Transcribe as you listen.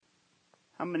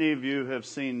How many of you have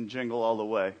seen Jingle All the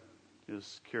Way?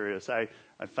 Just curious. I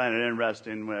find it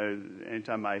interesting when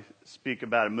anytime I speak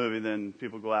about a movie, then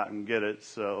people go out and get it.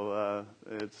 So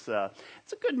it's a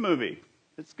good movie.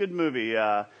 It's a good movie.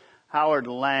 Howard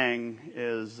Langston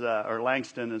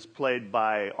is played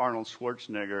by Arnold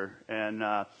Schwarzenegger,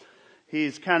 and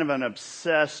he's kind of an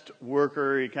obsessed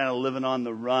worker. He's kind of living on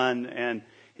the run, and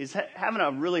he's having a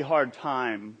really hard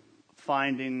time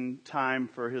finding time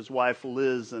for his wife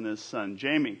Liz and his son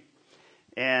Jamie.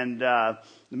 And the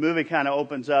movie kind of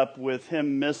opens up with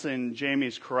him missing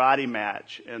Jamie's karate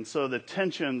match. And so the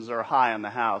tensions are high in the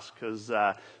house because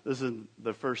this is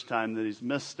the first time that he's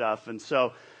missed stuff. And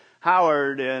so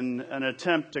Howard, in an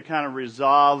attempt to kind of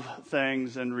resolve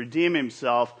things and redeem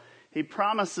himself, he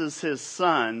promises his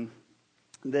son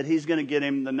that he's going to get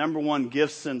him the #1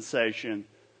 gift sensation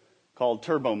called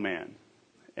Turbo Man.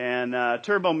 And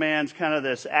Turbo Man's kind of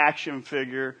this action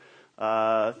figure.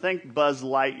 Think Buzz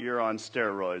Lightyear on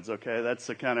steroids, okay? That's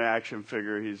the kind of action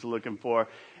figure he's looking for.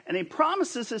 And he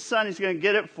promises his son he's going to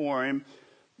get it for him,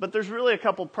 but there's really a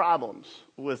couple problems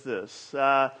with this.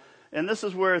 And this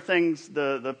is where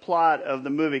the plot of the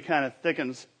movie kind of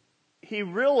thickens. He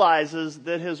realizes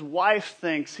that his wife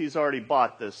thinks he's already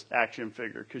bought this action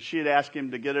figure because she had asked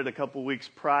him to get it a couple weeks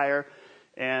prior,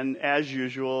 and as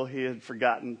usual, he had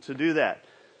forgotten to do that.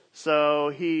 So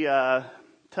he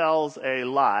tells a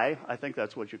lie. I think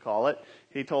that's what you call it.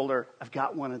 He told her, "I've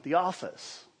got one at the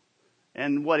office."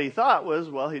 And what he thought was,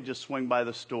 well, he'd just swing by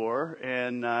the store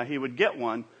and he would get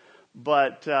one.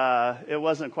 But it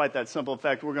wasn't quite that simple. In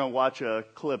fact, we're going to watch a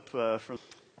clip from...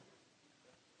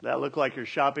 That looked like your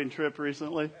shopping trip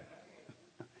recently?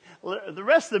 The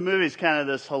rest of the movie is kind of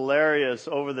this hilarious,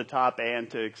 over-the-top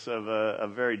antics of a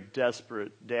very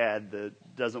desperate dad that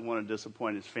doesn't want to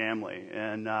disappoint his family.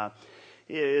 And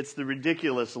it's the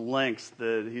ridiculous lengths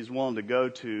that he's willing to go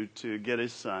to get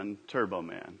his son Turbo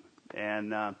Man.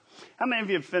 And how many of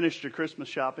you have finished your Christmas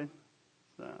shopping?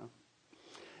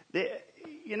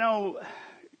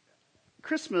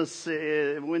 Christmas,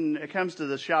 when it comes to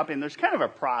the shopping, there's kind of a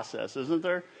process, isn't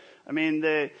there? I mean,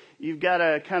 you've got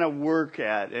to kind of work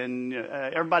at, and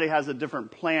everybody has a different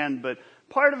plan, but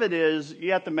part of it is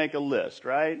you have to make a list,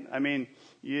 right? I mean,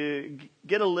 you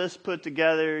get a list put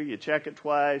together, you check it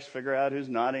twice, figure out who's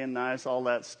naughty and nice, all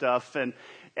that stuff, and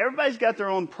everybody's got their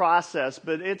own process,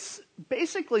 but it's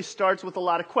basically starts with a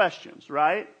lot of questions,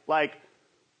 right? Like,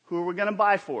 who are we going to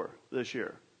buy for this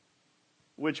year?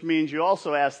 Which means you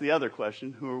also ask the other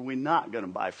question, who are we not going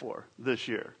to buy for this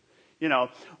year? You know,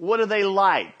 what do they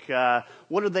like?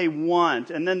 What do they want?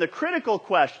 And then the critical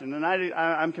question, and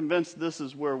I'm convinced this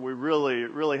is where we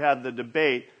really have the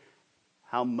debate,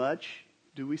 how much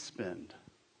do we spend?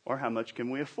 Or how much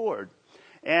can we afford?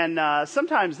 And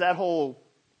sometimes that whole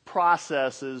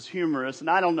process is humorous, and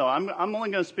I don't know. I'm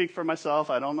only going to speak for myself.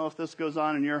 I don't know if this goes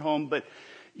on in your home, but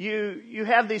you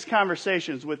have these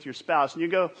conversations with your spouse, and you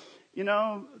go, you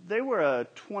know, they were a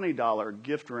 $20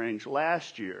 gift range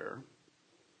last year.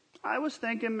 I was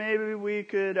thinking maybe we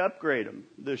could upgrade them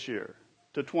this year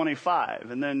to 25.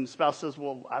 And then the spouse says,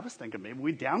 well, I was thinking maybe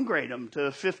we downgrade them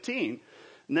to 15.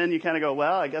 And then you kind of go,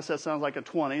 well, I guess that sounds like a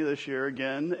 20 this year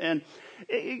again. And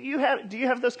do you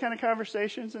have those kind of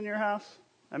conversations in your house?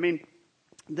 I mean,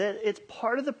 that it's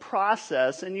part of the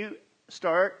process, and you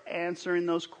start answering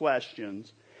those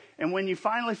questions. And when you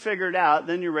finally figure it out,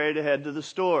 then you're ready to head to the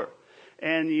store.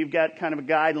 And you've got kind of a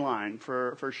guideline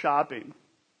for shopping.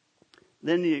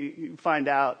 Then you find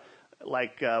out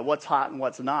like what's hot and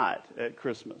what's not at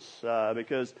Christmas.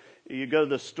 Because you go to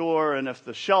the store, and if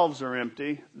the shelves are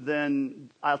empty,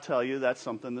 then I'll tell you that's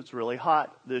something that's really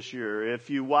hot this year. If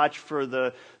you watch for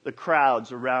the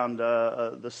crowds around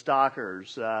the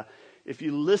stockers, if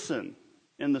you listen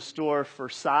in the store for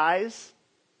sighs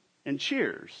and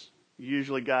cheers, you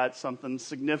usually got something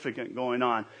significant going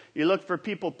on. You look for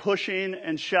people pushing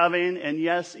and shoving, and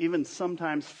yes, even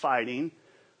sometimes fighting.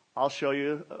 I'll show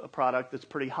you a product that's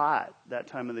pretty hot that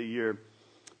time of the year.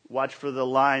 Watch for the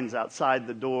lines outside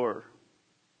the door.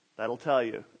 That'll tell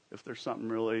you if there's something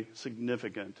really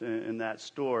significant in that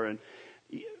store. And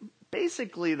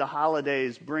basically, the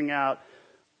holidays bring out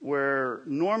where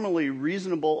normally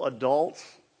reasonable adults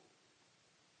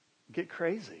get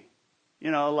crazy. You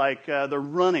know, like they're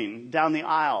running down the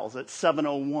aisles at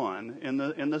 7:01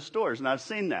 in the stores. And I've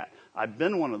seen that. I've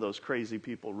been one of those crazy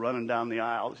people running down the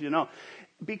aisles, you know,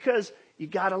 because you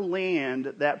got to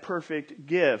land that perfect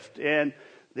gift. And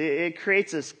it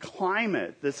creates this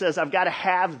climate that says, I've got to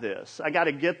have this. I got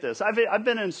to get this. I've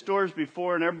been in stores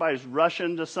before, and everybody's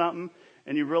rushing to something,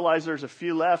 and you realize there's a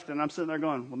few left, and I'm sitting there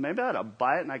going, well, maybe I ought to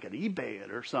buy it and I could eBay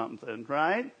it or something,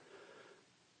 right?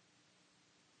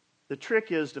 The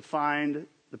trick is to find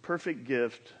the perfect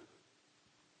gift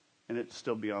and it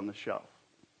still be on the shelf.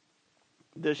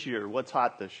 This year, what's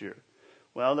hot this year?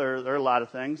 Well, there are a lot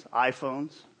of things.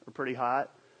 iPhones are pretty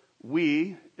hot.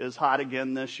 Wii is hot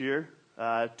again this year.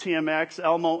 TMX,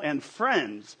 Elmo, and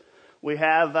Friends. We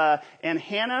have, and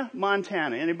Hannah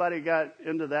Montana. Anybody got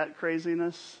into that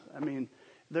craziness? I mean,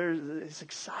 it's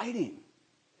exciting.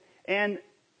 And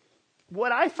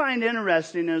what I find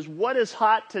interesting is what is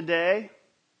hot today,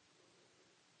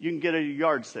 you can get a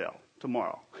yard sale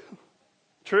tomorrow.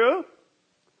 True?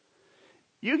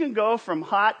 You can go from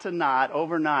hot to not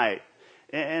overnight.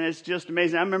 And it's just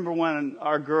amazing. I remember when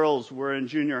our girls were in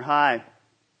junior high,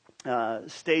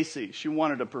 Stacy, she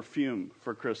wanted a perfume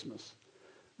for Christmas.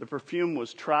 The perfume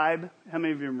was Tribe. How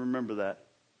many of you remember that?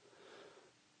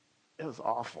 It was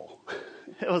awful.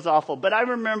 It was awful. But I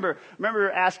remember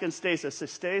asking Stacy, I said,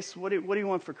 Stace, what do you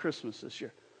want for Christmas this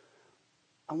year?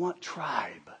 I want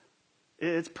Tribe.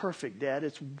 It's perfect, Dad.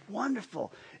 It's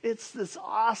wonderful. It's this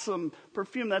awesome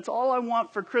perfume. That's all I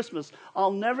want for Christmas. I'll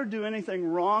never do anything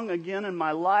wrong again in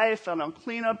my life, and I'll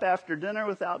clean up after dinner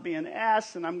without being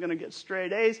asked, and I'm going to get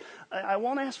straight A's. I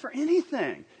won't ask for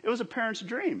anything. It was a parent's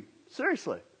dream.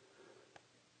 Seriously.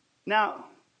 Now,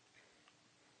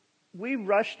 we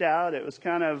rushed out. It was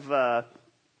kind of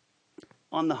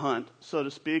on the hunt, so to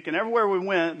speak. And everywhere we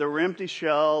went, there were empty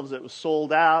shelves. It was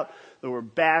sold out. There were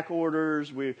back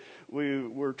orders. We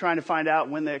were trying to find out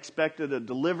when they expected a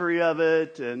delivery of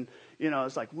it. And,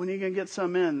 it's like, when are you going to get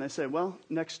some in? They said, well,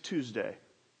 next Tuesday.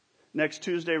 Next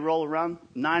Tuesday, roll around,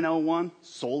 9:01,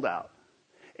 sold out.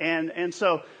 And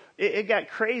so it got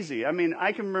crazy. I mean,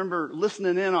 I can remember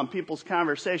listening in on people's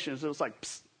conversations. It was like,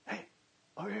 psst, hey,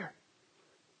 over here.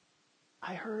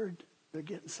 I heard they're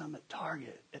getting some at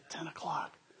Target at 10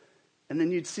 o'clock. And then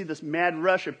you'd see this mad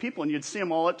rush of people, and you'd see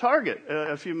them all at Target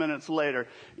a few minutes later.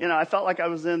 I felt like I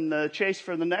was in the chase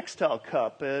for the Nextel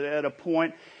Cup at a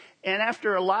point. And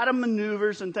after a lot of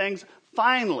maneuvers and things,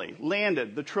 finally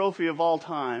landed the trophy of all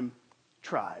time,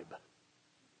 Tribe.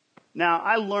 Now,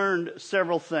 I learned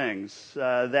several things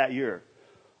that year.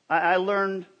 I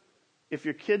learned if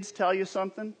your kids tell you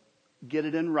something, get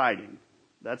it in writing.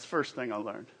 That's the first thing I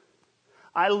learned.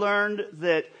 I learned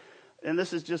that, and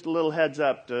this is just a little heads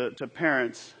up to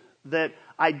parents, that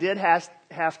I did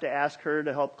have to ask her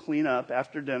to help clean up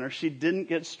after dinner. She didn't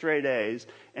get straight A's,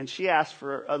 and she asked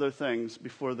for other things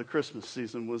before the Christmas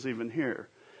season was even here.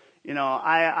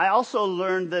 I also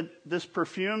learned that this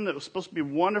perfume that was supposed to be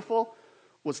wonderful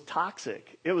was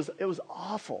toxic. It was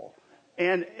awful.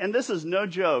 And this is no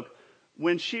joke.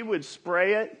 When she would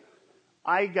spray it,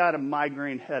 I got a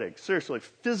migraine headache. Seriously,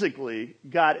 physically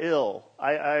got ill.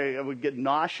 I would get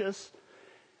nauseous.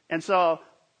 And so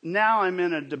now I'm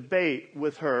in a debate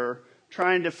with her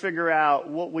trying to figure out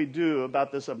what we do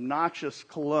about this obnoxious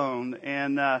cologne.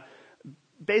 And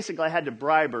basically I had to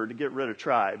bribe her to get rid of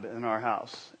Tribe in our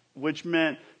house, which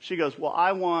meant she goes, well,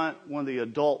 I want one of the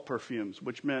adult perfumes,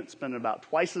 which meant spending about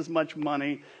twice as much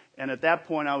money. And at that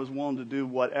point I was willing to do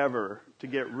whatever to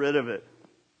get rid of it.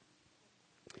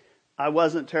 I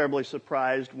wasn't terribly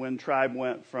surprised when Tribe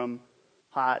went from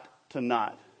hot to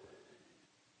not.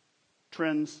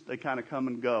 Trends, they kind of come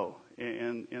and go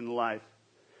in life.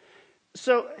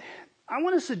 So I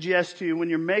want to suggest to you,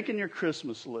 when you're making your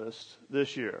Christmas list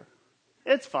this year,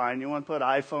 it's fine. You want to put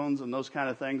iPhones and those kind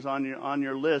of things on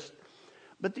your list.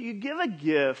 But that you give a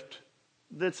gift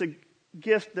that's a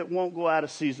gift that won't go out of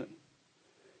season.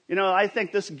 I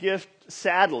think this gift,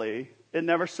 sadly, it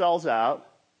never sells out.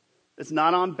 It's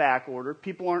not on back order.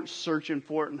 People aren't searching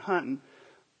for it and hunting.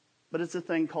 But it's a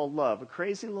thing called love, a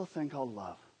crazy little thing called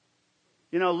love.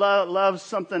 Love's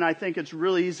something I think it's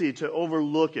really easy to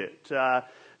overlook it, to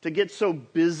get so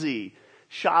busy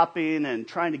shopping and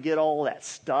trying to get all that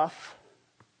stuff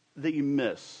that you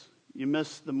miss. You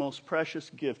miss the most precious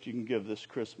gift you can give this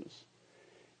Christmas.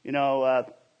 I'd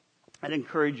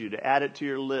encourage you to add it to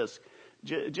your list.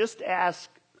 Just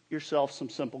ask yourself some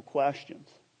simple questions.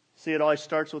 See, it always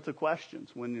starts with the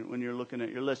questions when you're looking at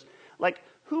your list. Like,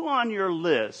 who on your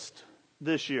list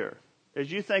this year,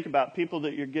 as you think about people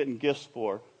that you're getting gifts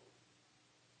for,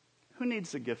 who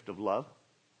needs the gift of love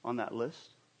on that list?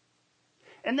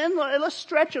 And then let's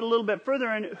stretch it a little bit further,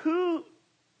 and who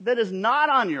that is not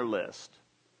on your list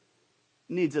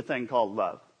needs a thing called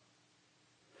love?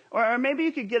 Or maybe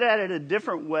you could get at it a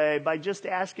different way by just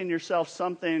asking yourself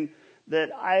something that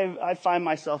I find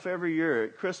myself every year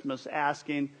at Christmas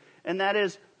asking, and that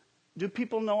is, do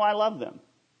people know I love them?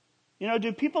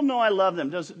 Do people know I love them?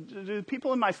 Do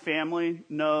people in my family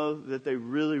know that they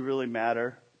really, really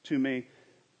matter to me?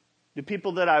 Do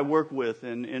people that I work with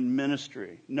in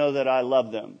ministry know that I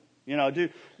love them? Do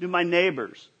my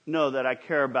neighbors know that I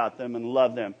care about them and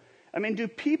love them? I mean, do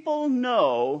people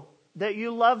know that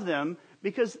you love them?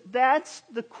 Because that's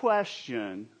the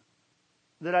question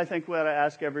that I think we ought to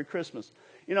ask every Christmas.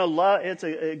 Love, it's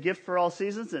a gift for all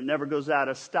seasons. It never goes out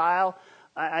of style.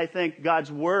 I think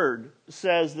God's Word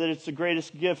says that it's the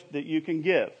greatest gift that you can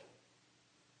give.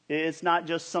 It's not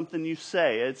just something you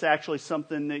say. It's actually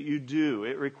something that you do.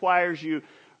 It requires you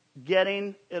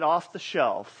getting it off the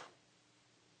shelf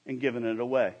and giving it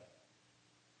away.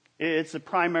 It's a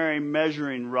primary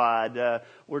measuring rod,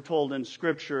 we're told in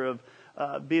Scripture,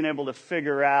 of being able to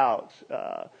figure out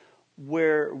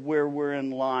where we're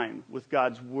in line with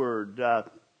God's Word.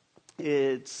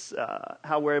 It's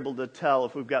how we're able to tell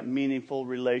if we've got meaningful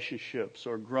relationships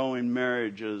or growing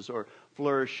marriages or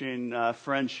flourishing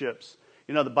friendships.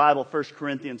 The Bible, 1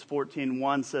 Corinthians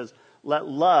 14:1 says, "Let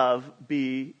love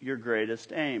be your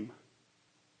greatest aim."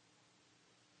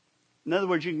 In other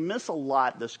words, you can miss a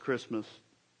lot this Christmas,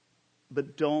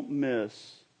 but don't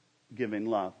miss giving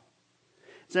love.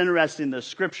 It's interesting, the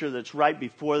scripture that's right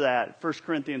before that, 1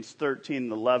 Corinthians 13,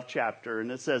 the love chapter,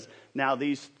 and it says, "Now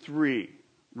these three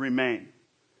remain."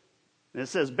 And it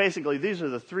says, basically, these are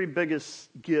the three biggest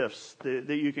gifts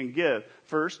that you can give.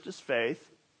 First is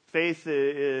faith. Faith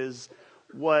is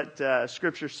what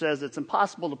Scripture says. It's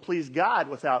impossible to please God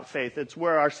without faith. It's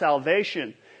where our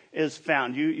salvation is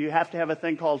found. You have to have a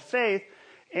thing called faith,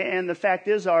 and the fact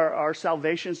is our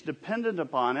salvation is dependent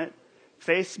upon it.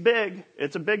 Faith's big.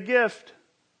 It's a big gift.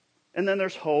 And then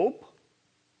there's hope.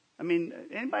 I mean,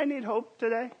 anybody need hope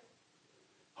today?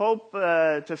 Hope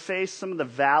to face some of the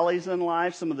valleys in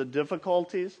life, some of the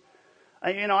difficulties.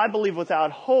 I believe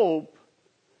without hope,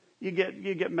 you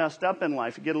get messed up in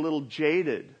life. You get a little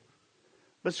jaded.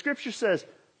 But Scripture says,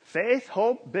 faith,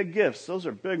 hope, big gifts. Those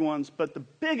are big ones. But the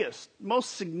biggest,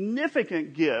 most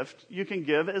significant gift you can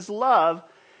give is love.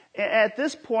 At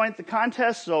this point, the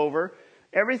contest's over.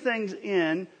 Everything's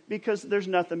in because there's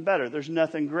nothing better. There's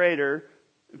nothing greater.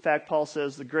 In fact, Paul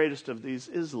says the greatest of these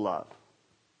is love.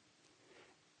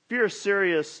 If you're a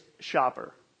serious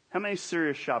shopper, how many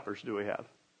serious shoppers do we have?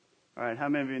 All right, how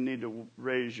many of you need to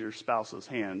raise your spouse's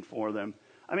hand for them?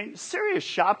 I mean, serious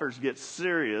shoppers get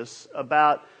serious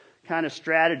about kind of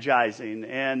strategizing,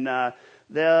 and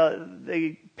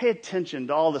they pay attention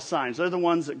to all the signs. They're the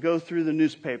ones that go through the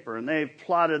newspaper, and they've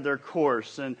plotted their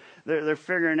course, and they're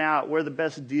figuring out where the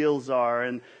best deals are,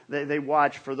 and they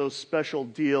watch for those special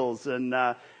deals. And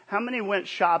how many went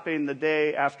shopping the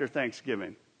day after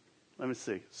Thanksgiving? Let me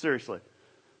see. Seriously.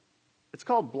 It's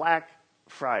called Black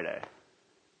Friday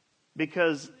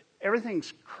because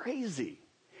everything's crazy.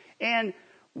 And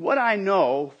what I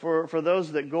know for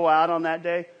those that go out on that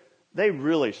day, they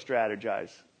really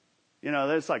strategize.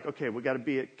 It's like, okay, we got to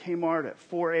be at Kmart at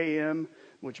 4 a.m.,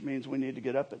 which means we need to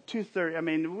get up at 2:30. I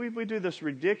mean, we do this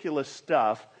ridiculous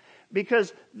stuff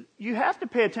because you have to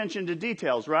pay attention to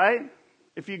details, right?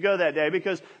 If you go that day,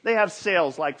 because they have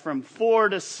sales like from 4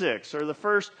 to 6, or the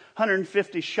first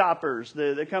 150 shoppers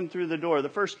that come through the door. The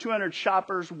first 200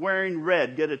 shoppers wearing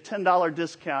red get a $10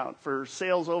 discount for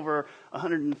sales over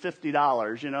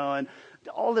 $150, and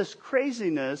all this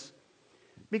craziness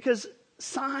because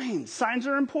signs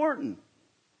are important.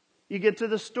 You get to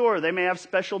the store, they may have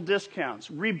special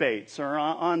discounts, rebates are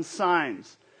on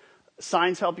signs.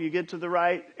 Signs help you get to the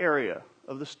right area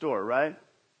of the store, right?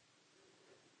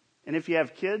 And if you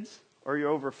have kids or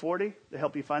you're over 40, they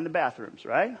help you find the bathrooms,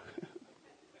 right?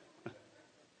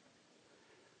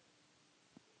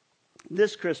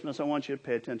 This Christmas, I want you to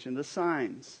pay attention to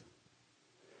signs.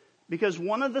 Because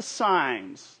one of the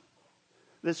signs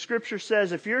that Scripture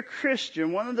says, if you're a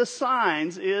Christian, one of the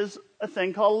signs is a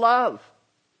thing called love.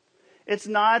 It's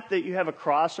not that you have a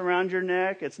cross around your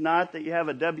neck. It's not that you have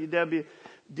a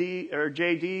WWD or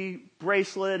JD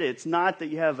bracelet. It's not that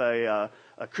you have a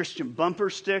Christian bumper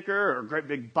sticker or a great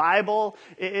big Bible.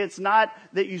 It's not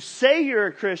that you say you're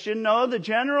a Christian. No, the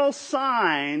general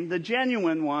sign, the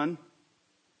genuine one,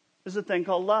 is a thing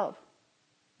called love.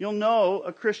 You'll know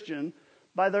a Christian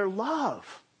by their love.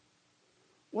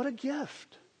 What a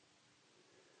gift.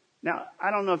 Now,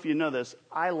 I don't know if you know this.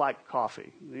 I like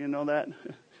coffee. Do you know that?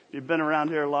 You've been around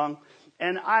here long.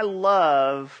 And I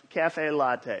love cafe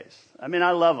lattes. I mean,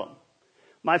 I love them.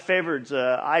 My favorite's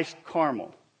iced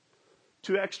caramel.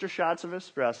 2 extra shots of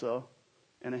espresso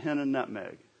and a hint of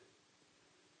nutmeg.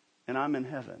 And I'm in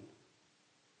heaven.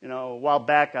 A while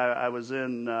back I was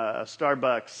in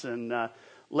Starbucks, and a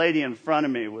lady in front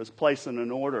of me was placing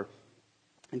an order.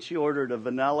 And she ordered a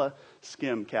vanilla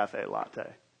skim cafe latte.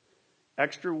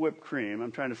 Extra whipped cream.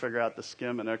 I'm trying to figure out the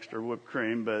skim and extra whipped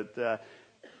cream.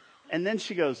 And then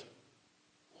she goes,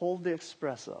 hold the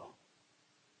espresso.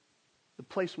 the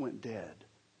place went dead.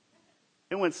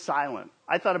 It went silent.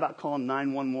 I thought about calling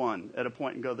 911 at a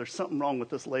point and go, there's something wrong with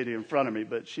this lady in front of me,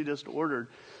 but she just ordered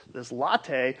this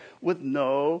latte with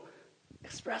no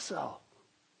espresso.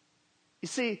 You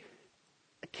see,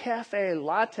 a cafe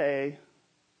latte,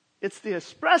 it's the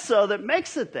espresso that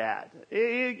makes it that.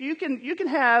 You can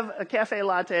have a cafe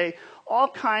latte all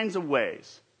kinds of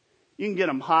ways. You can get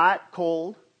them hot,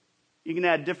 cold. You can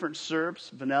add different syrups,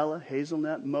 vanilla,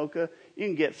 hazelnut, mocha. You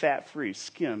can get fat-free,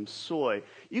 skim, soy.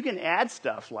 You can add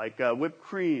stuff like whipped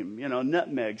cream,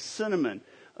 nutmeg, cinnamon,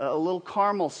 a little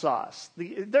caramel sauce.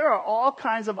 There are all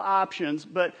kinds of options,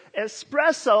 but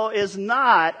espresso is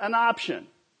not an option.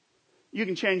 You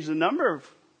can change the number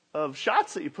of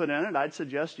shots that you put in it. I'd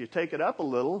suggest you take it up a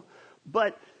little,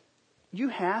 but you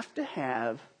have to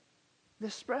have the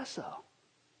espresso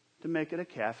to make it a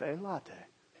cafe latte.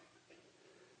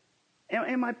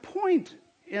 And my point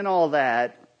in all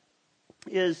that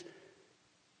is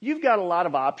you've got a lot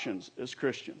of options as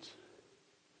Christians,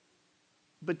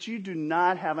 but you do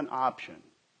not have an option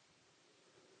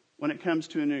when it comes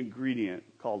to an ingredient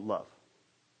called love.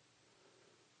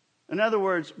 In other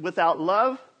words, without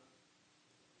love,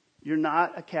 you're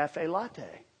not a cafe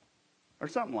latte or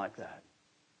something like that.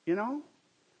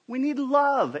 We need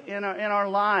love in our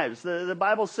lives. The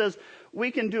Bible says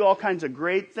we can do all kinds of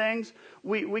great things.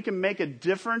 We can make a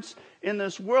difference in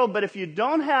this world. But if you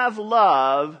don't have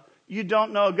love, you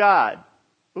don't know God.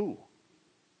 Ooh,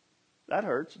 that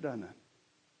hurts, doesn't it?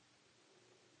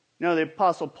 The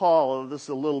Apostle Paul, this is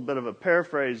a little bit of a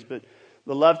paraphrase, but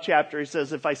the love chapter, he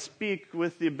says, if I speak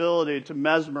with the ability to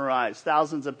mesmerize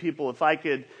thousands of people, if I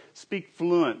could speak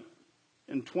fluent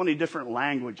in 20 different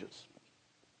languages,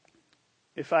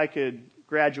 if I could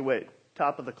graduate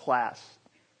top of the class,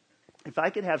 if I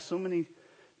could have so many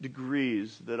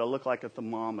degrees that I look like a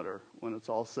thermometer when it's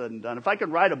all said and done, if I could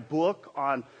write a book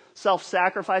on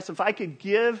self-sacrifice, if I could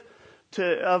give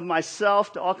of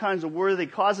myself to all kinds of worthy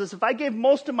causes, if I gave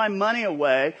most of my money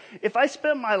away, if I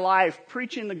spent my life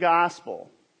preaching the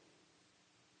gospel,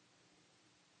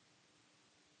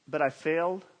 but I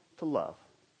failed to love,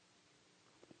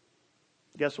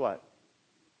 guess what?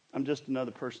 I'm just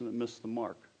another person that missed the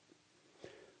mark.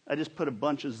 I just put a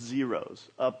bunch of zeros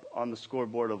up on the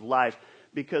scoreboard of life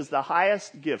because the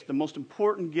highest gift, the most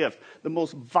important gift, the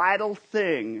most vital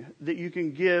thing that you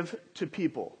can give to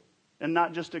people, and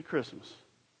not just at Christmas,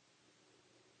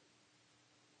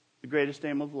 the greatest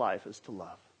aim of life is to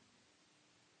love.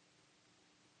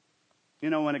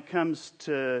 When it comes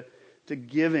to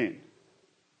giving,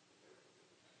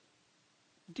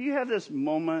 do you have this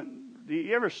moment? Do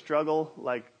you ever struggle,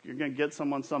 like you're going to get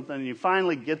someone something and you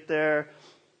finally get there,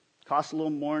 costs a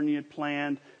little more than you had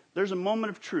planned? There's a moment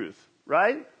of truth,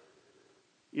 right?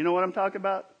 You know what I'm talking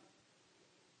about?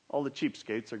 All the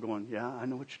cheapskates are going, yeah, I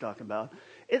know what you're talking about.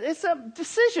 It's a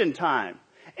decision time.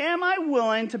 Am I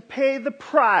willing to pay the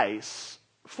price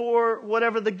for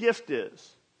whatever the gift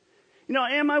is?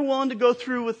 Am I willing to go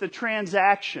through with the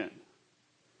transaction?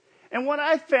 And what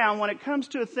I found when it comes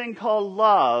to a thing called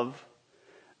love,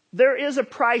 there is a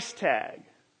price tag.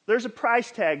 There's a price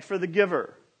tag for the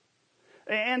giver.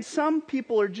 And some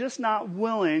people are just not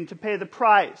willing to pay the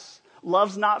price.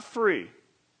 Love's not free.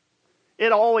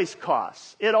 It always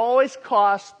costs. It always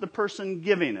costs the person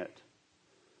giving it.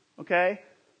 Okay?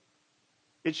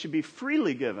 It should be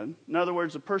freely given. In other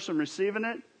words, the person receiving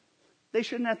it, they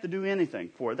shouldn't have to do anything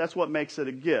for it. That's what makes it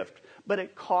a gift. But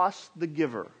it costs the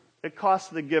giver. It costs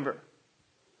the giver.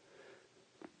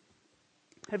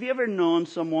 Have you ever known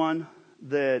someone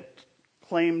that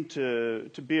claimed to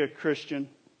be a Christian?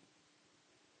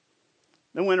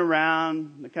 They went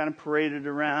around, they kind of paraded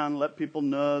around, let people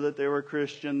know that they were a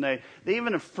Christian. They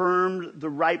even affirmed the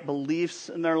right beliefs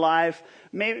in their life.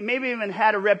 Maybe even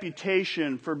had a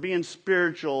reputation for being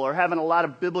spiritual or having a lot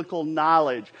of biblical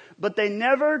knowledge. But they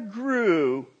never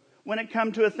grew when it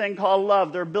came to a thing called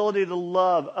love, their ability to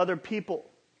love other people.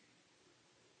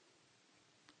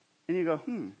 And you go,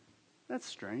 that's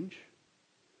strange.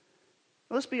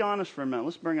 Let's be honest for a minute.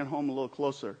 Let's bring it home a little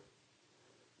closer.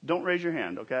 Don't raise your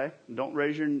hand, okay? Don't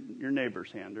raise your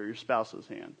neighbor's hand or your spouse's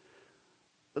hand.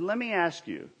 But let me ask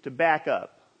you to back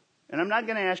up. And I'm not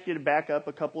going to ask you to back up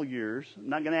a couple years. I'm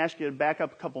not going to ask you to back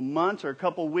up a couple months or a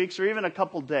couple weeks or even a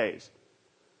couple days.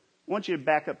 I want you to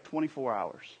back up 24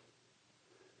 hours.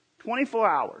 24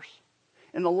 hours.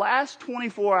 In the last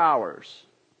 24 hours,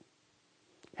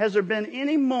 has there been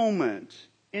any moment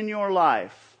in your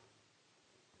life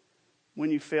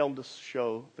when you failed to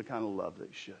show the kind of love that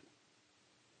you should?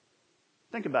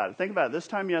 Think about it. Think about it. This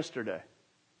time yesterday,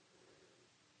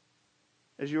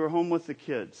 as you were home with the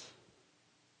kids,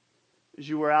 as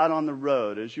you were out on the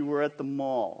road, as you were at the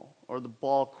mall, or the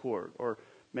ball court or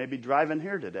maybe driving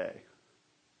here today?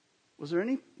 Was there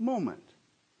any moment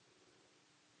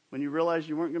when you realized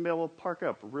you weren't going to be able to park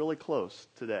up really close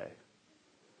today?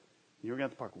 You were going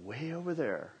to have to park way over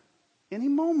there. Any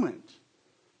moment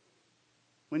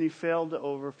when you failed to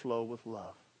overflow with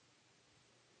love?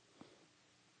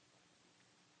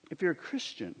 If you're a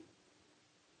Christian,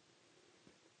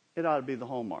 it ought to be the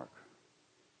hallmark.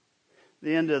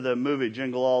 The end of the movie,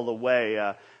 Jingle All the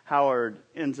Way, Howard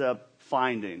ends up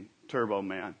finding Turbo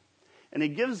Man. And he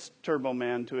gives Turbo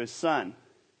Man to his son.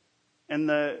 And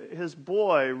his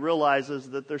boy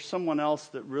realizes that there's someone else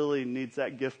that really needs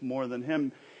that gift more than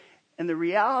him. And the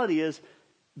reality is,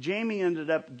 Jamie ended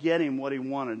up getting what he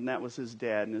wanted, and that was his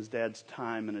dad and his dad's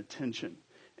time and attention.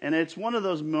 And it's one of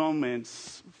those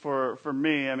moments for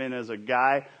me, I mean, as a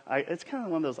guy, it's kind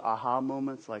of one of those aha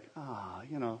moments, like,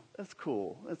 that's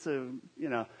cool. It's I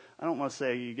don't want to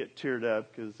say you get teared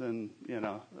up because then,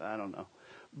 I don't know.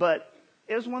 But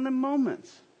it was one of the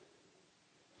moments.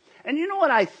 And you know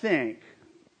what I think?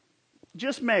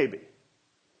 Just maybe.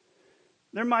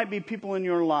 There might be people in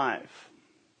your life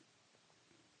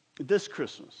this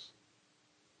Christmas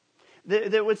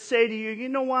that would say to you, you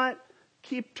know what?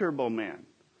 Keep Turbo Man.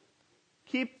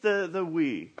 Keep the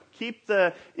Wii. Keep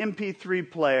the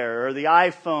MP3 player or the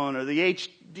iPhone or the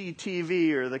HD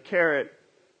TV or the Carrot.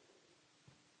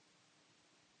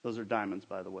 Those are diamonds,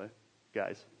 by the way,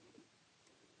 guys.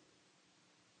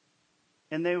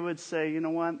 And they would say, you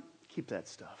know what? Keep that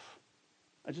stuff.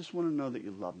 I just want to know that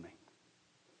you love me.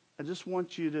 I just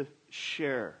want you to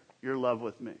share your love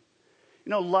with me.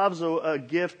 Love's a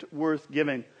gift worth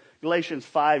giving. Galatians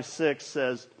 5:6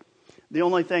 says, the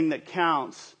only thing that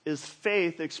counts is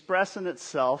faith expressing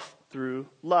itself through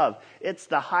love. It's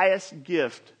the highest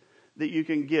gift that you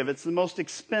can give. It's the most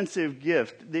expensive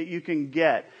gift that you can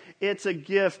get. It's a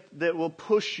gift that will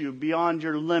push you beyond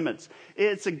your limits.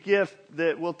 It's a gift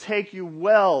that will take you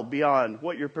well beyond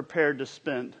what you're prepared to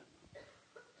spend.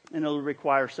 And it'll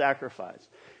require sacrifice.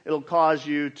 It'll cause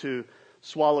you to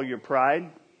swallow your pride.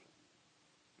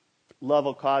 Love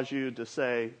will cause you to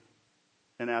say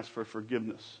and ask for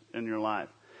forgiveness in your life.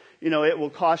 It will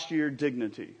cost you your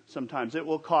dignity sometimes. It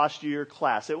will cost you your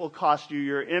class. It will cost you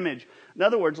your image. In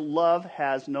other words, love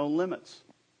has no limits.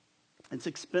 It's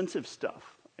expensive stuff.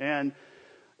 And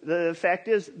the fact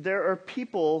is, there are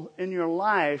people in your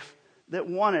life that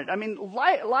want it. I mean,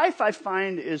 life, I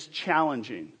find, is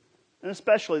challenging, and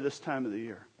especially this time of the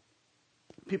year.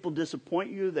 People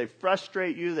disappoint you. They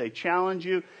frustrate you. They challenge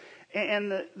you.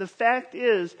 And the fact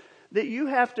is that you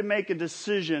have to make a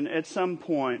decision at some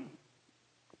point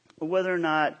whether or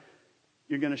not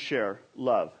you're going to share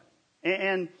love.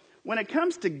 And when it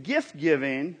comes to gift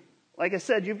giving, like I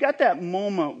said, you've got that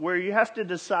moment where you have to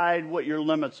decide what your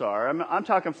limits are. I'm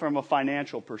talking from a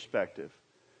financial perspective.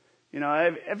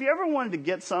 Have you ever wanted to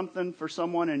get something for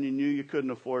someone and you knew you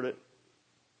couldn't afford it?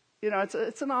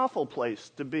 It's an awful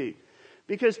place to be.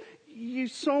 Because you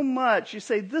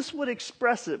say, this would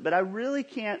express it, but I really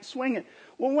can't swing it.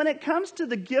 Well, when it comes to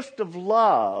the gift of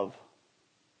love,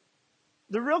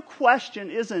 the real question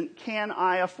isn't, can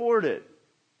I afford it?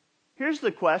 Here's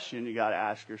the question you got to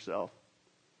ask yourself.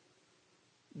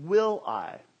 Will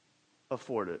I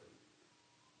afford it?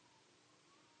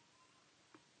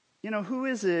 Who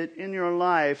is it in your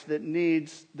life that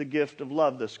needs the gift of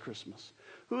love this Christmas?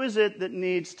 Who is it that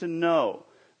needs to know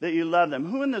that you love them?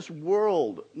 Who in this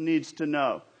world needs to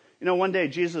know? One day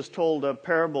Jesus told a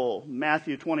parable,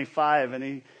 Matthew 25,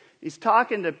 and he's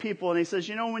talking to people and he says,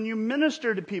 when you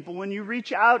minister to people, when you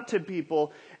reach out to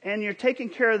people and you're taking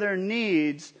care of their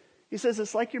needs, he says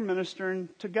it's like you're ministering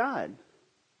to God.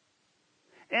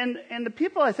 And the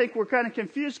people, I think, were kind of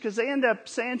confused because they end up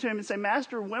saying to him and say,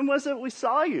 Master, when was it we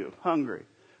saw you hungry?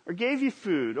 Or gave you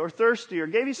food or thirsty or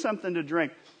gave you something to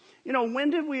drink? When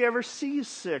did we ever see you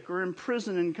sick or in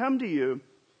prison and come to you?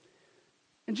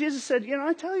 And Jesus said,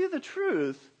 I tell you the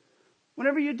truth.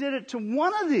 Whenever you did it to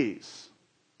one of these,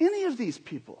 any of these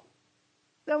people,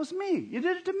 that was me. You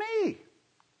did it to me.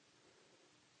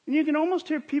 And you can almost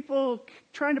hear people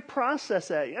trying to process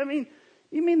that. I mean,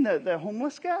 you mean the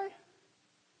homeless guy?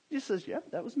 Jesus says,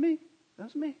 yep, that was me. That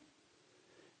was me.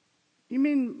 You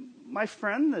mean my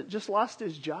friend that just lost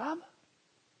his job?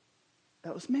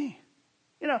 That was me.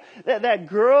 That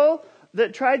girl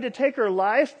that tried to take her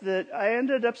life that I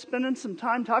ended up spending some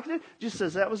time talking to, just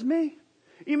says, that was me.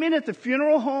 You mean at the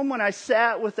funeral home when I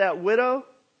sat with that widow?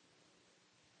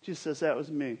 Just says, that was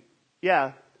me.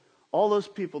 Yeah, all those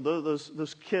people,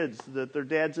 those kids that their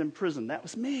dad's in prison, that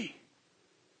was me.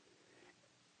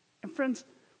 And friends,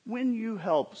 when you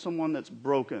help someone that's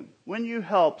broken, when you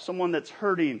help someone that's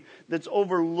hurting, that's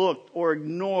overlooked or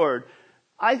ignored,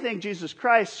 I think Jesus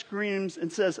Christ screams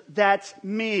and says, that's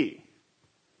me.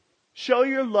 Show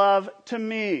your love to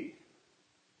me.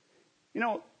 You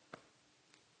know,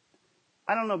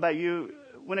 I don't know about you.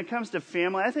 When it comes to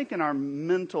family, I think in our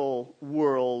mental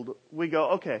world, we go,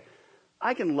 okay,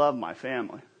 I can love my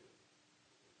family.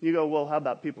 You go, well, how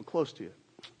about people close to you?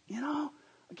 You know,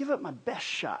 I'll give it my best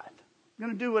shot. I'm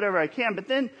going to do whatever I can. But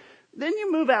then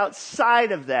you move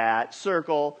outside of that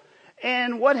circle,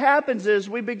 and what happens is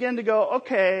we begin to go,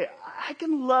 okay, I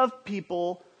can love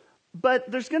people, but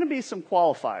there's going to be some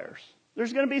qualifiers.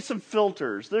 There's going to be some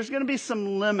filters. There's going to be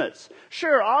some limits.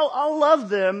 Sure, I'll love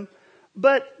them,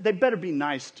 but they better be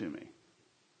nice to me.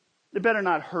 They better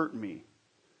not hurt me.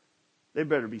 They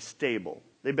better be stable.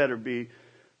 They better be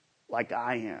like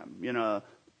I am. You know,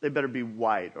 they better be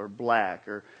white or black,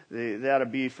 or they ought to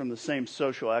be from the same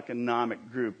social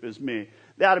economic group as me.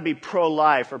 They ought to be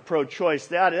pro-life or pro-choice.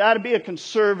 They ought to be a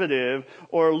conservative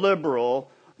or a liberal.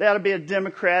 They ought to be a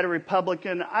Democrat or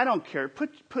Republican. I don't care.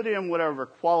 Put in whatever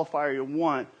qualifier you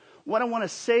want. What I want to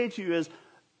say to you is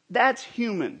that's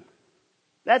human.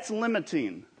 That's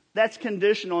limiting. That's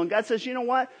conditional. And God says, you know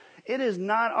what? It is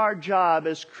not our job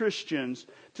as Christians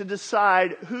to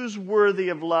decide who's worthy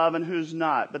of love and who's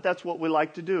not. But that's what we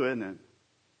like to do, isn't it?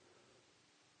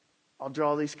 I'll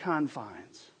draw these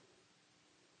confines.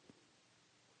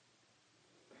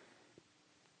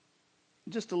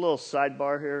 Just a little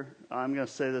sidebar here. I'm going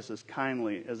to say this as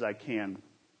kindly as I can.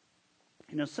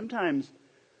 You know, sometimes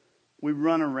we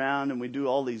run around and we do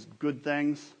all these good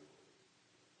things.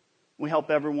 We help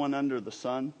everyone under the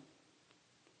sun.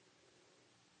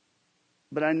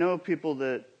 But I know people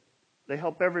that they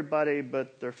help everybody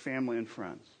but their family and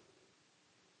friends.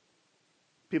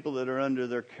 People that are under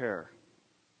their care.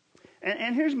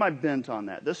 And here's my bent on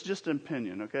that. This is just an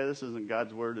opinion, okay? This isn't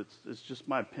God's word. It's just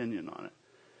my opinion on it.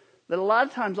 That a lot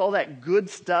of times all that good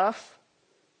stuff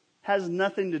has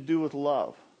nothing to do with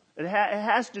love. It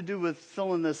has to do with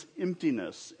filling this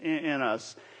emptiness in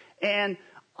us. And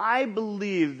I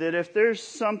believe that if there's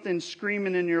something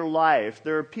screaming in your life,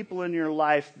 there are people in your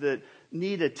life that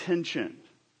need attention.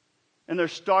 And they're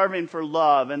starving for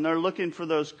love. And they're looking for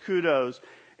those kudos.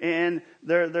 And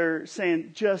they're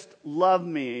saying, just love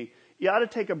me. You ought to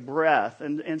take a breath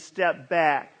and step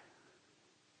back.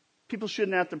 People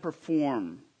shouldn't have to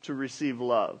perform to receive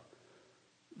love.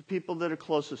 The people that are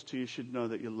closest to you should know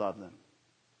that you love them.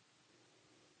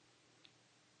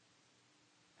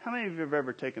 How many of you have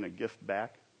ever taken a gift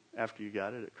back after you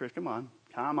got it at Chris? Come on.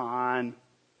 I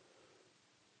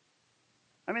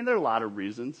mean, there are a lot of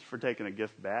reasons for taking a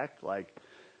gift back. Like,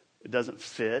 it doesn't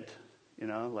fit,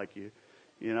 like you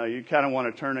kind of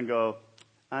want to turn and go,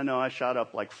 I know I shot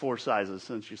up like 4 sizes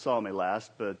since you saw me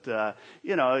last, but,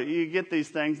 you get these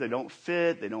things, they don't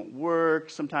fit, they don't work,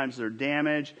 sometimes they're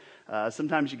damaged,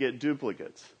 sometimes you get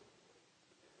duplicates.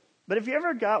 But if you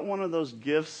ever got one of those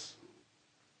gifts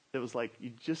that was like,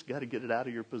 you just got to get it out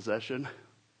of your possession,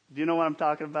 do you know what I'm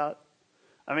talking about?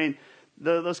 I mean,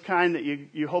 those kind that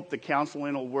you hope the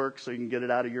counseling will work so you can get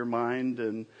it out of your mind,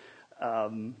 and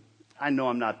I know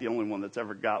I'm not the only one that's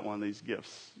ever got one of these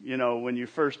gifts. When you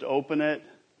first open it,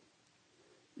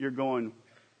 you're going,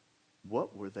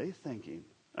 what were they thinking?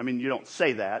 I mean, you don't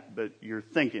say that, but you're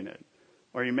thinking it.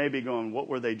 Or you may be going, what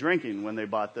were they drinking when they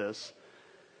bought this?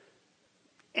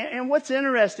 And what's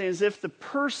interesting is if the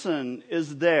person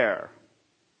is there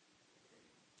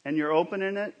and you're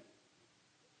opening it,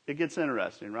 it gets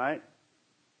interesting, right?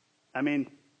 I mean,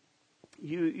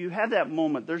 you have that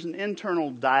moment. There's an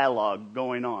internal dialogue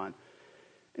going on.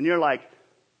 And you're like,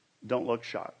 don't look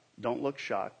shocked. Don't look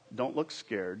shocked. Don't look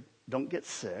scared. Don't get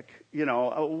sick.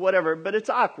 Whatever. But it's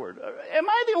awkward. Am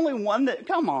I the only one that,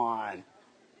 come on.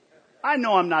 I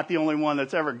know I'm not the only one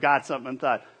that's ever got something and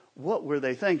thought, what were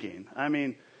they thinking? I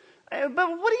mean, but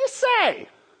what do you say?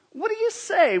 What do you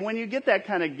say when you get that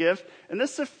kind of gift? And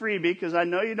this is a freebie because I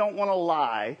know you don't want to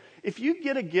lie. If you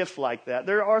get a gift like that,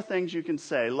 there are things you can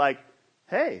say like,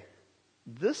 hey,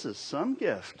 this is some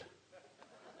gift.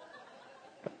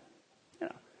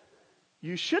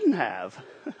 You shouldn't have.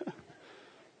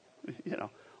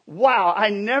 Wow, I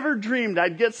never dreamed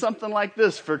I'd get something like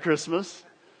this for Christmas.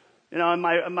 And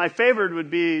my favorite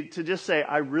would be to just say,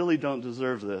 I really don't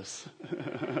deserve this.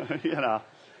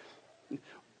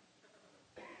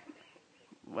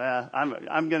 Well,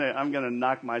 I'm gonna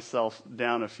knock myself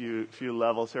down a few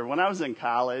levels here. When I was in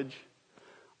college,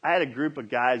 I had a group of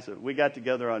guys that we got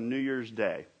together on New Year's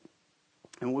Day,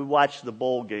 and we watched the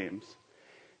bowl games.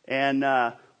 And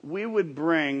we would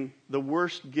bring the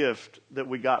worst gift that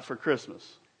we got for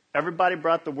Christmas. Everybody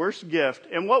brought the worst gift.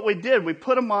 And what we did, we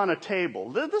put them on a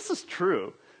table. This is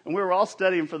true. And we were all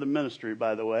studying for the ministry,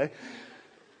 by the way.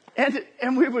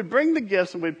 And we would bring the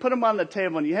gifts and we'd put them on the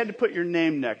table, and you had to put your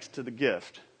name next to the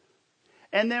gift.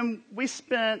 And then we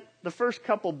spent the first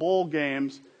couple bowl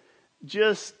games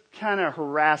just kind of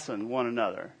harassing one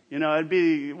another. You know,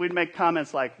 we'd make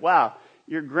comments like, wow,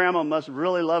 your grandma must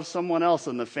really love someone else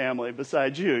in the family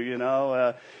besides you, you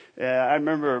know. I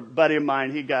remember a buddy of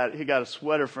mine, he got a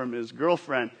sweater from his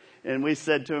girlfriend, and we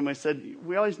said to him,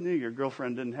 we always knew your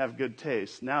girlfriend didn't have good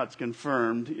taste. Now it's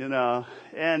confirmed, you know.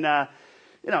 And, I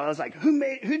was like,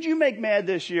 who'd you make mad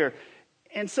this year?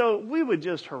 And so we would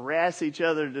just harass each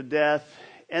other to death.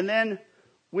 And then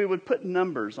we would put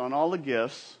numbers on all the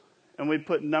gifts, and we'd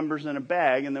put numbers in a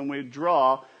bag, and then we'd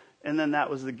draw, and then that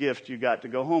was the gift you got to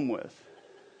go home with.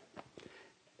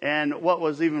 And what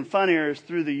was even funnier is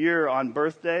through the year on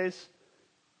birthdays,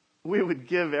 we would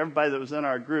give everybody that was in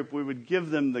our group, we would give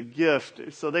them the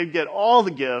gift. So they'd get all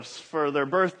the gifts for their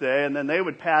birthday, and then they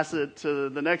would pass it to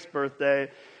the next birthday.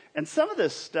 And some of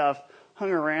this stuff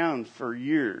hung around for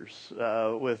years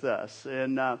with us.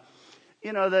 And,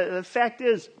 the fact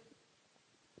is,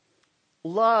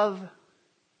 love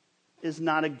is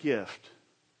not a gift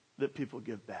that people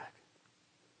give back.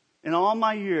 In all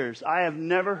my years, I have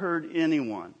never heard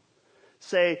anyone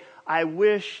say, I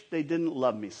wish they didn't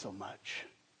love me so much.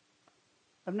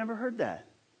 I've never heard that.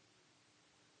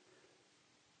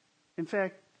 In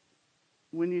fact,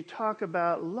 when you talk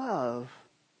about love,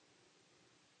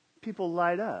 people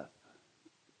light up.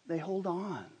 They hold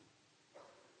on.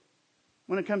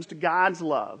 When it comes to God's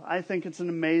love, I think it's an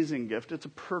amazing gift. It's a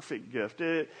perfect gift.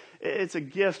 It's a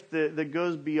gift that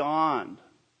goes beyond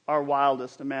our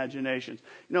wildest imaginations.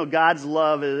 You know, God's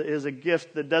love is a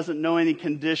gift that doesn't know any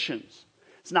conditions.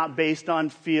 It's not based on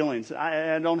feelings.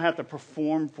 I don't have to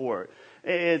perform for it.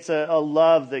 It's a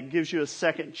love that gives you a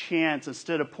second chance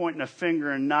instead of pointing a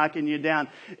finger and knocking you down.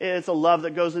 It's a love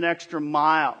that goes an extra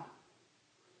mile.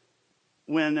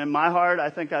 When in my heart, I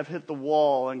think I've hit the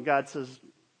wall, and God says,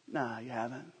 nah, you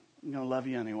haven't. I'm going to love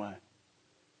you anyway.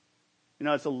 You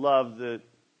know, it's a love that's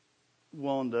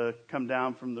willing to come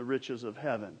down from the riches of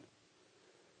heaven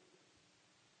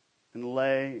and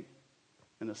lay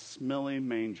in a smelly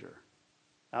manger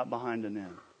out behind an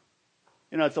inn.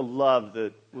 You know, it's a love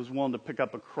that was willing to pick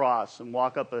up a cross and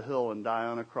walk up a hill and die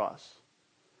on a cross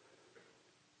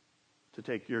to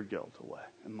take your guilt away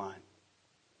and mine.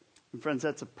 And friends,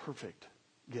 that's a perfect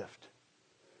gift.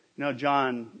 You know,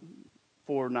 John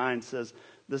 4:9 says,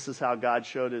 this is how God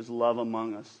showed his love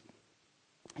among us.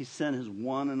 He sent his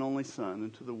one and only Son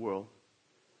into the world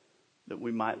that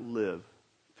we might live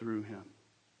through him.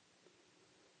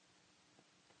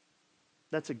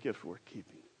 That's a gift worth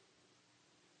keeping.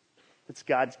 It's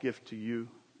God's gift to you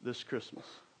this Christmas.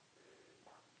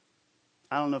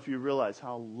 I don't know if you realize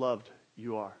how loved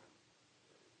you are.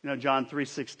 You know, John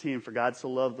 3:16, for God so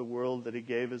loved the world that he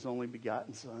gave his only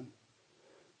begotten Son,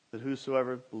 that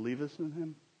whosoever believeth in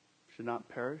him should not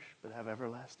perish, but have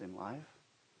everlasting life.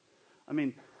 I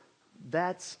mean,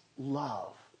 that's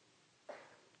love.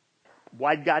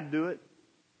 Why'd God do it?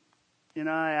 You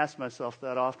know, I ask myself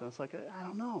that often. It's like, I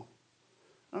don't know.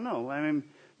 I mean,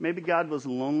 maybe God was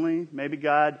lonely. Maybe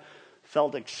God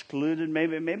felt excluded.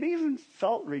 Maybe even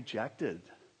felt rejected.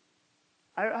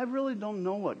 I really don't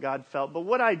know what God felt. But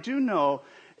what I do know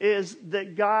is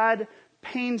that God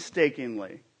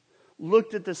painstakingly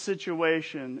looked at the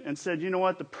situation and said, you know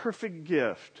what? The perfect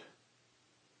gift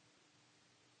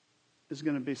is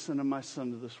going to be sending my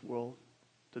Son to this world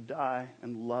to die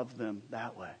and love them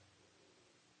that way.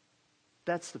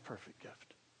 That's the perfect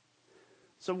gift.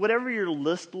 So whatever your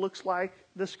list looks like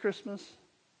this Christmas,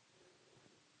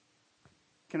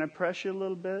 can I press you a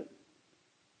little bit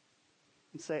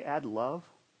and say add love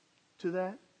to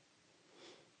that?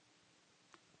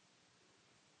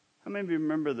 How many of you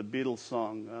remember the Beatles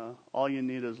song, All You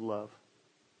Need Is Love?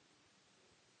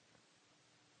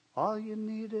 All you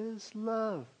need is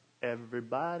love,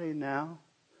 everybody now.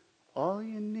 All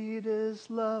you need is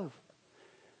love.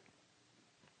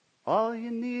 All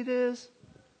you need is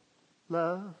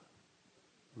love.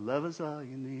 Love is all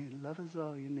you need. Love is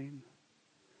all you need.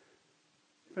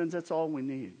 Friends, that's all we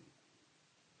need.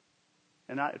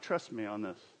 And trust me on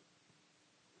this.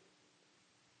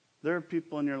 There are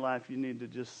people in your life you need to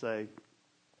just say,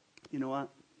 you know what?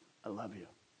 I love you.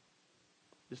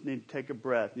 Just need to take a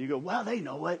breath. And you go, well, they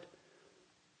know it.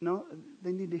 No,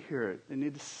 they need to hear it. They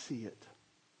need to see it.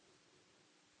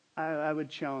 I would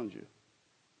challenge you.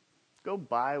 Go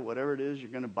buy whatever it is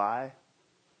you're going to buy.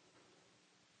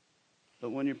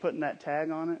 But when you're putting that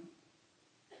tag on it,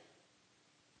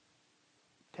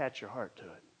 attach your heart to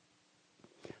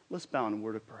it. Let's bow in a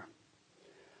word of prayer.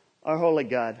 Our holy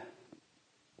God,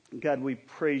 we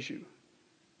praise you.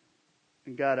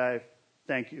 And God, I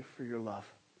thank you for your love.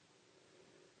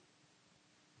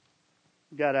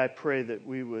 God, I pray that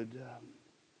we would,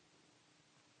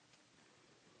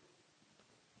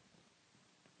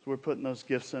 as we're putting those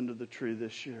gifts under the tree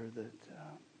this year, that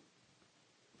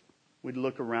we'd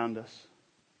look around us.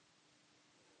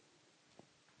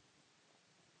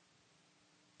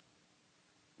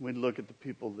 We'd look at the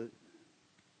people that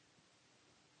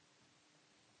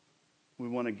we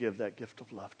want to give that gift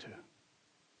of love to.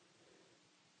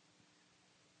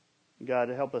 God,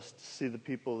 help us to see the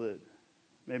people that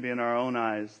maybe in our own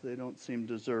eyes they don't seem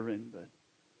deserving, but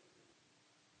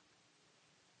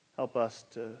help us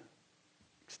to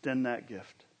extend that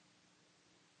gift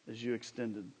as you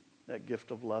extended that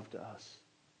gift of love to us.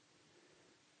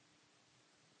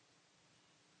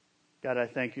 God, I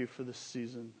thank you for this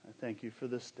season. I thank you for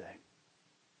this day.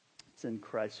 It's in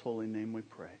Christ's holy name we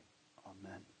pray.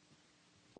 Amen.